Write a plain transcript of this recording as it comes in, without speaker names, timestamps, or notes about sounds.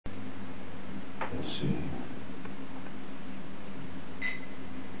let's see,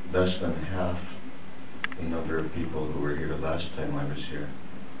 less than half the number of people who were here last time I was here.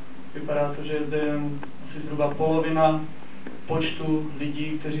 Vypadá to, že je zde asi zhruba polovina počtu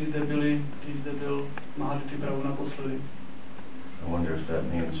lidí, kteří zde byli, když zde byl Mahadyuti Prabhu naposledy. I wonder if that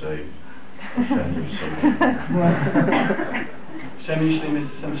means I offended someone. Přemýšlím,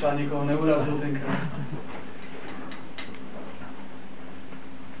 jestli jsem třeba někoho neurazil tenkrát.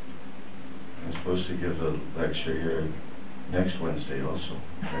 I'm supposed to give a lecture here next Wednesday also,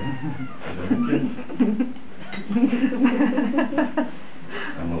 right?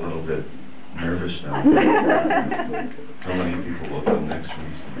 I'm a little bit nervous now. How many people will come next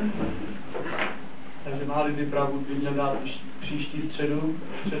week? Takže Mahadyuti Prabhu by měl dát příští středu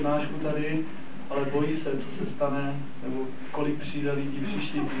přednášku tady, ale bojí se, co se stane, nebo kolik přijde lidí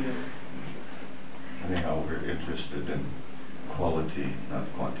příští týden. Anyhow, we're interested in quality, not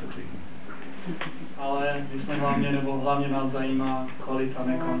quantity. Ale my jsme hlavně nás zajímá kvalita,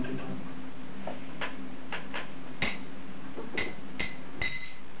 ne kvantita.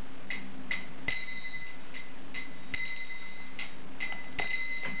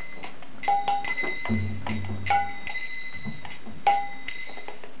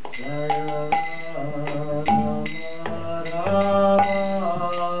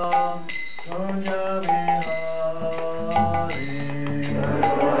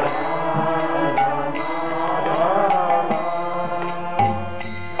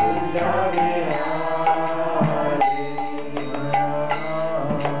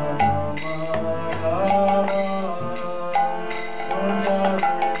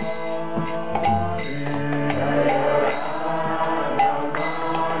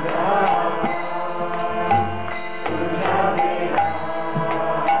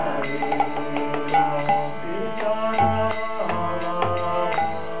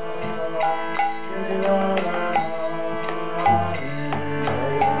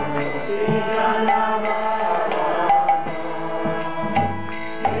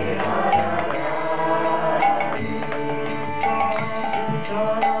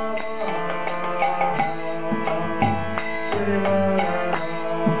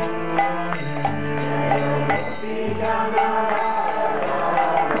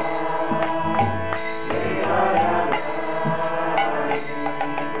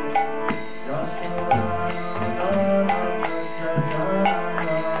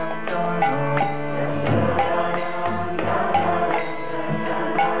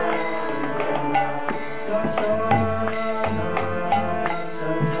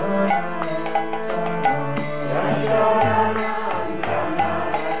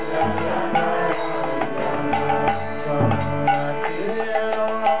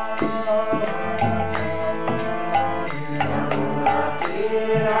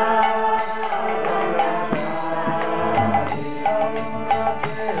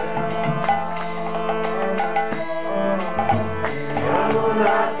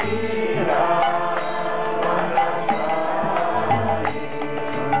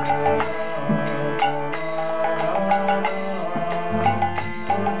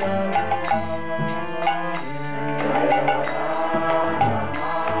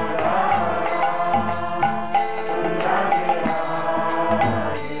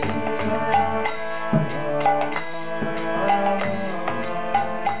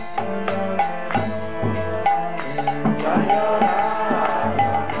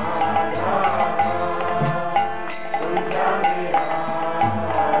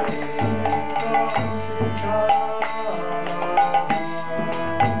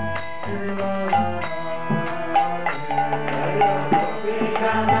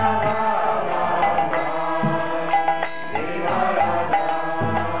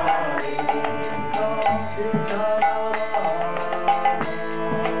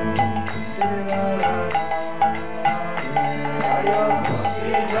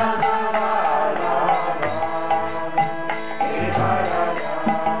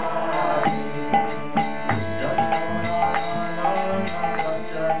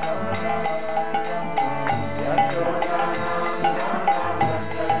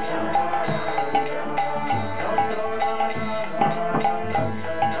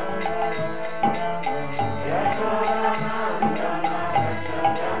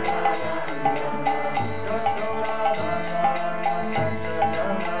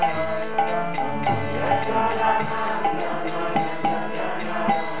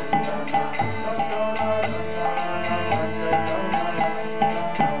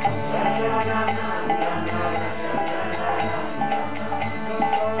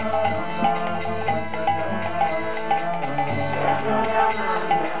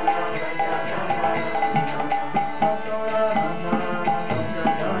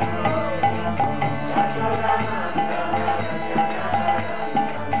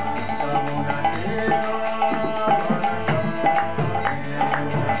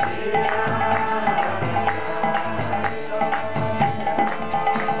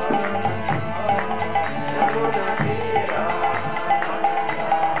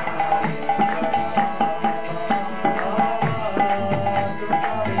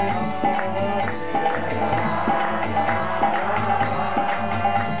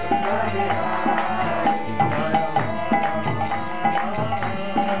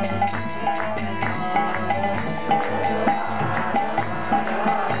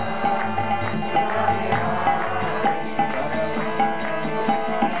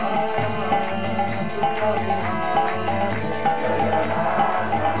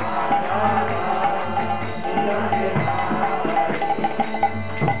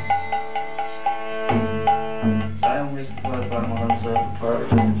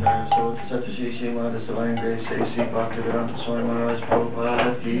 Divine Grace A.C. Bhaktivedanta Swami Maharaj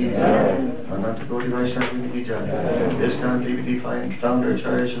Prabhupada Ki Jai, Ananta Koti Vaishnava Ki Jai, ISKCON DVD Founder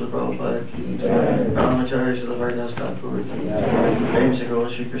Acharya Srila Prabhupada Ki Jai, Brahmacharya Srila Haridas Thakur Ki Jai, Name Sigurul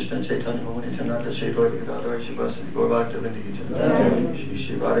Shri Krishna Chaitanya Prabhu Nityananda Shri Gauri Gadadhar Shri Vasudeva Gaur Bhaktivinoda Ki Jai,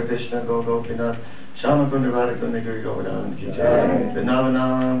 Shri Radha Krishna Gaur Gopinath Shamakunda Radhakunda Giri Govardhan Ki Jai,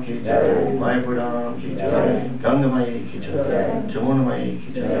 Vrindavanam Ki Jai, Mayapuram Ki Jai, Gangamayi Ki Jai, Jamunamayi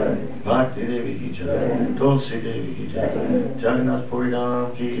Ki Jai, Bhakti Devi Ki Jai, Tulsi Devi Ki Jai, Jagannath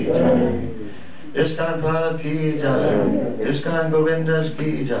Puridam Ki Jai, ISKCON Bharat Ki Jai, ISKCON Govindas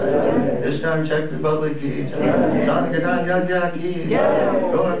Ki Jai, ISKCON Czech Republic Ki Jai, Sangadan Yadya Ki Jai,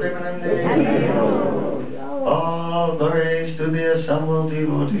 Gaur Premanande Ki Jai. All glories to the assembled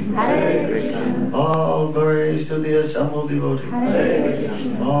devotees. Hare Krishna. All glories to the assembled devotees. Hare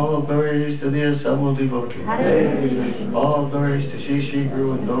Krishna. All glories to the assembled devotees. Hare Krishna. All glories to Shri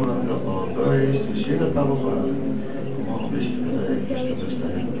Guru and Gauranga. All glories to Srila Prabhupada. All Vishnu Krishna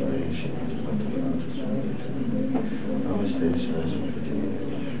Vistaya.